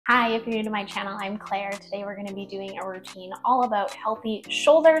Hi, if you're new to my channel, I'm Claire. Today we're going to be doing a routine all about healthy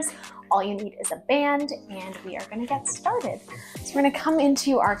shoulders. All you need is a band and we are going to get started. So we're going to come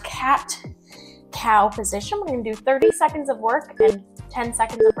into our cat-cow position. We're going to do 30 seconds of work and 10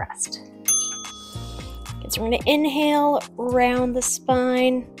 seconds of rest. Okay, so we're going to inhale, round the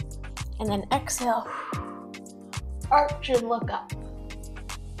spine, and then exhale, arch and look up.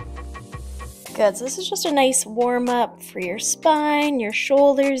 Good, so this is just a nice warm up for your spine, your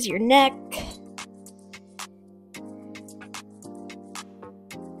shoulders, your neck.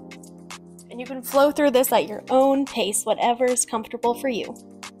 And you can flow through this at your own pace, whatever is comfortable for you.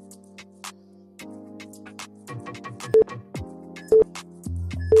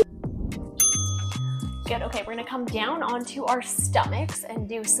 Good, okay, we're gonna come down onto our stomachs and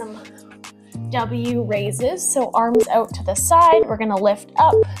do some W raises. So arms out to the side, we're gonna lift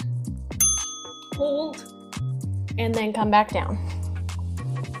up, hold, and then come back down.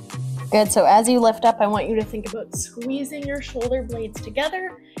 Good, so as you lift up, I want you to think about squeezing your shoulder blades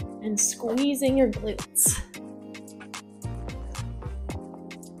together and squeezing your glutes.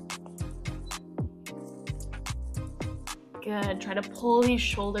 Good, try to pull these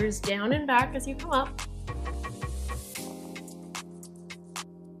shoulders down and back as you come up.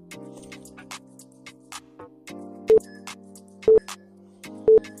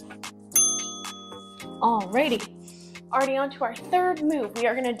 Alrighty, already on to our third move. We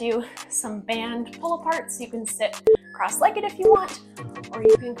are gonna do some band pull aparts. You can sit cross-legged if you want, or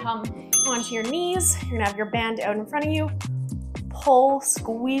you can come onto your knees. You're gonna have your band out in front of you. Pull,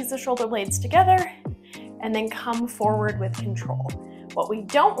 squeeze the shoulder blades together, and then come forward with control. What we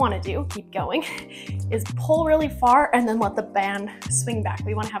don't wanna do, keep going, is pull really far and then let the band swing back.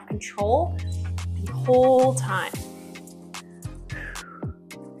 We wanna have control the whole time.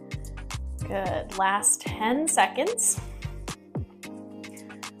 Good, last 10 seconds.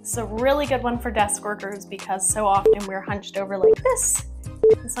 It's a really good one for desk workers because so often we're hunched over like this.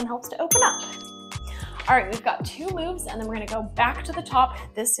 This one helps to open up. All right, we've got two moves and then we're gonna go back to the top.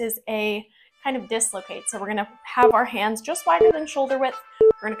 This is a kind of dislocate. So we're gonna have our hands just wider than shoulder width.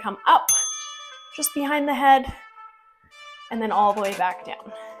 We're gonna come up, just behind the head, and then all the way back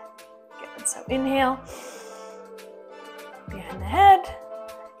down. Good, so inhale, behind the head,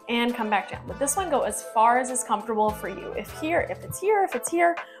 and come back down. With this one, go as far as is comfortable for you. If it's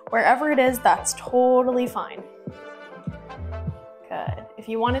here, wherever it is, that's totally fine. Good. If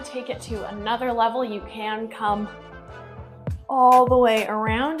you want to take it to another level, you can come all the way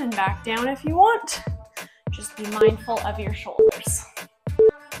around and back down if you want. Just be mindful of your shoulders.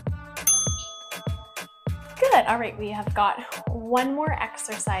 Good. All right, we have got one more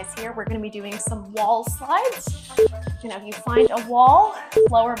exercise here. We're going to be doing some wall slides. You know, you find a wall,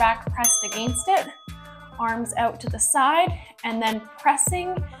 lower back pressed against it, arms out to the side, and then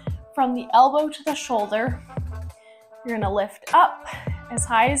pressing from the elbow to the shoulder. You're going to lift up as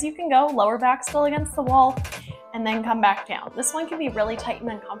high as you can go, lower back still against the wall, and then come back down. This one can be really tight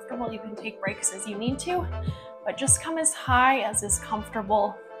and uncomfortable. You can take breaks as you need to, but just come as high as is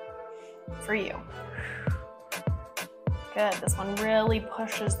comfortable for you. Good, this one really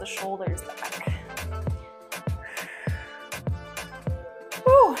pushes the shoulders back.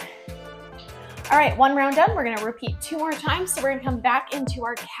 Whew. All right, one round done. We're gonna repeat 2 more times. So we're gonna come back into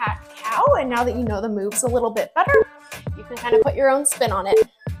our cat-cow. And now that you know the moves a little bit better, you can kind of put your own spin on it.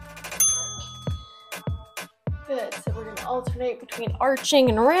 Good, so we're gonna alternate between arching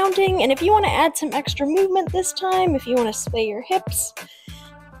and rounding. And if you wanna add some extra movement this time, if you wanna sway your hips,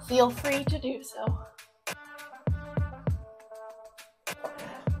 feel free to do so.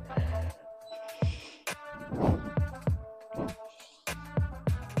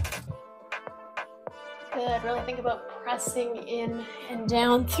 Good, really think about pressing in and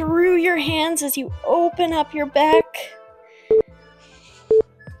down through your hands as you open up your back.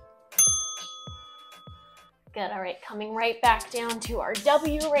 Good, all right, coming right back down to our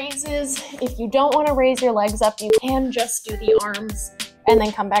W raises. If you don't want to raise your legs up, you can just do the arms and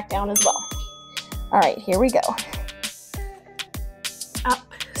then come back down as well. All right, here we go. Up,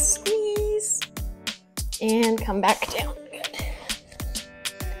 squeeze, and come back down.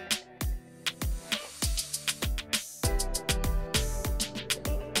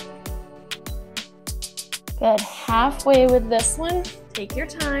 Good, halfway with this one. Take your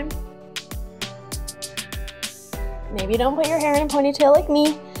time. Maybe don't put your hair in a ponytail like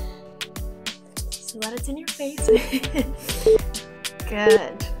me, so that it's in your face.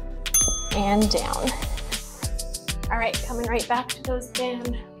 Good, and down. All right, coming right back to those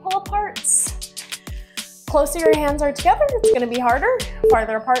band pull aparts. Closer your hands are together, it's gonna be harder.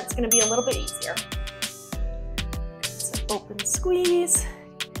 Farther apart, it's gonna be a little bit easier. So open squeeze,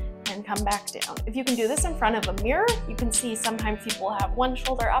 come back down. If you can do this in front of a mirror, you can see sometimes people have one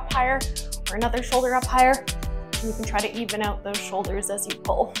shoulder up higher or another shoulder up higher. And you can try to even out those shoulders as you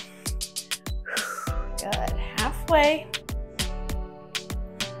pull. Good, halfway.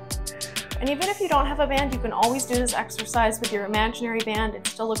 And even if you don't have a band, you can always do this exercise with your imaginary band.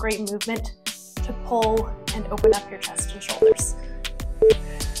 It's still a great movement to pull and open up your chest and shoulders.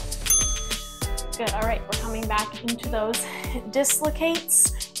 Good, all right, we're coming back into those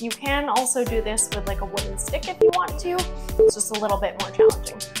dislocates. You can also do this with like a wooden stick if you want to. It's just a little bit more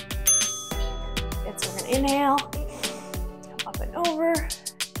challenging. Good, so we're gonna inhale, come up and over,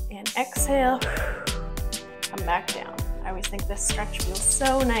 and exhale, come back down. I always think this stretch feels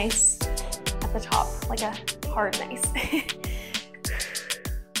so nice at the top, like a hard nice.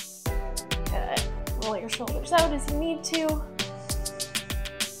 Good, roll your shoulders out as you need to.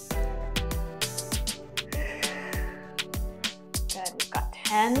 Good, we've got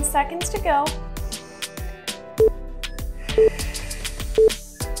 10 seconds to go.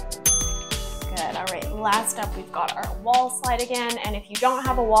 Good, all right, last up we've got our wall slide again, and if you don't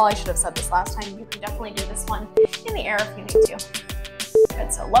have a wall, I should have said this last time, you can definitely do this one in the air if you need to.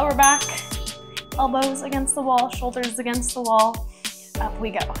 Good, so lower back, elbows against the wall, shoulders against the wall, up we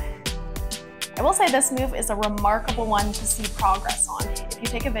go. I will say this move is a remarkable one to see progress on. If you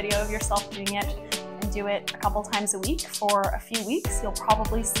take a video of yourself doing it and do it a couple times a week for a few weeks, you'll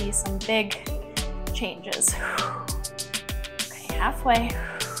probably see some big changes. Okay, halfway.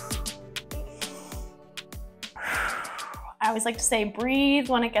 I always like to say breathe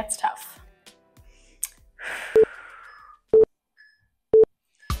when it gets tough.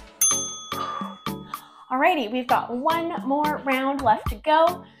 Alrighty, we've got one more round left to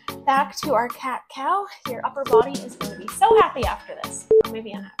go. Back to our cat-cow. Your upper body is going to be so happy after this, or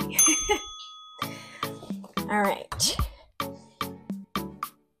maybe unhappy. All right.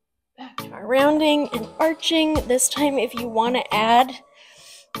 Back to our rounding and arching. This time, if you want to add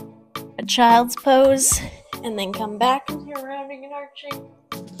a child's pose and then come back into your rounding and arching,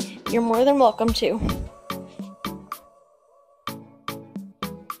 you're more than welcome to.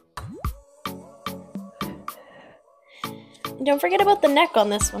 And don't forget about the neck on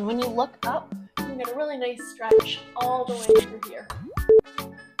this one. When you look up, you get a really nice stretch all the way through here.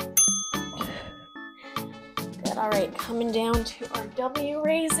 Good, all right, coming down to our W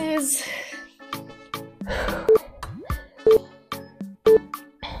raises.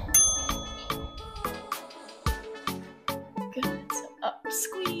 Good, so up,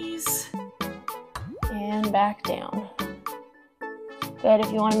 squeeze, and back down. Good,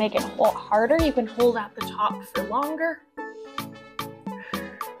 if you want to make it harder, you can hold at the top for longer.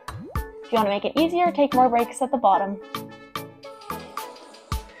 If you want to make it easier, take more breaks at the bottom.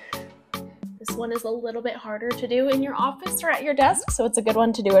 This one is a little bit harder to do in your office or at your desk, so it's a good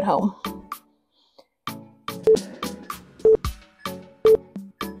one to do at home.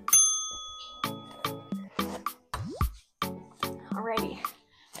 Alrighty,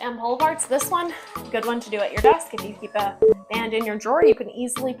 and pull aparts. This one, good one to do at your desk. If you keep a band in your drawer, you can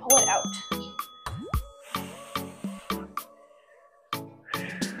easily pull it out.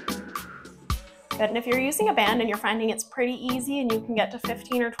 Good, and if you're using a band and you're finding it's pretty easy and you can get to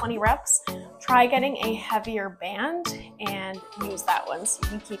 15 or 20 reps, try getting a heavier band and use that one so you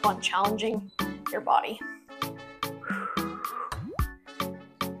can keep on challenging your body.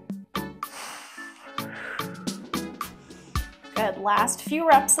 Good, last few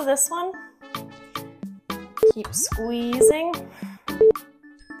reps of this one. Keep squeezing.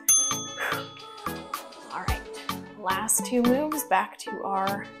 All right, last two moves back to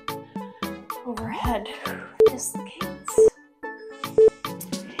our overhead dislocates. Here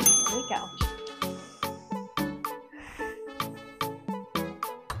we go.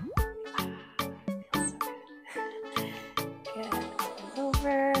 Feels so good. Good, up and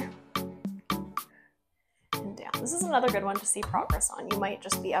over. And down. This is another good one to see progress on. You might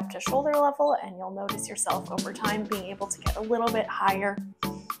just be up to shoulder level and you'll notice yourself over time being able to get a little bit higher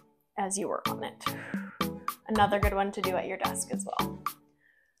as you work on it. Another good one to do at your desk as well.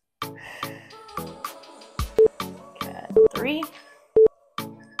 Good, 3.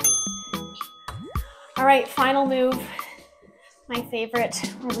 All right, final move. My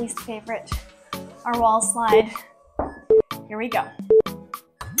favorite, or least favorite, our wall slide. Here we go.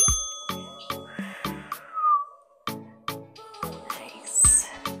 Nice.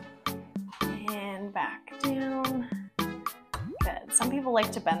 And back down. Good. Some people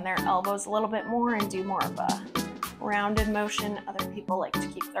like to bend their elbows a little bit more and do more of a rounded motion. Other people like to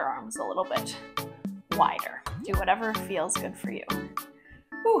keep their arms a little bit wider. Do whatever feels good for you.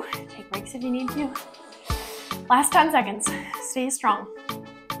 Whew, take breaks if you need to. Last 10 seconds. Stay strong.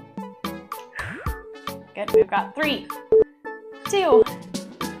 Good, we've got 3, 2,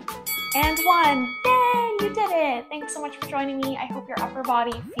 and 1. Yay, you did it. Thanks so much for joining me. I hope your upper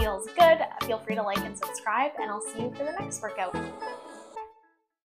body feels good. Feel free to like and subscribe, and I'll see you for the next workout.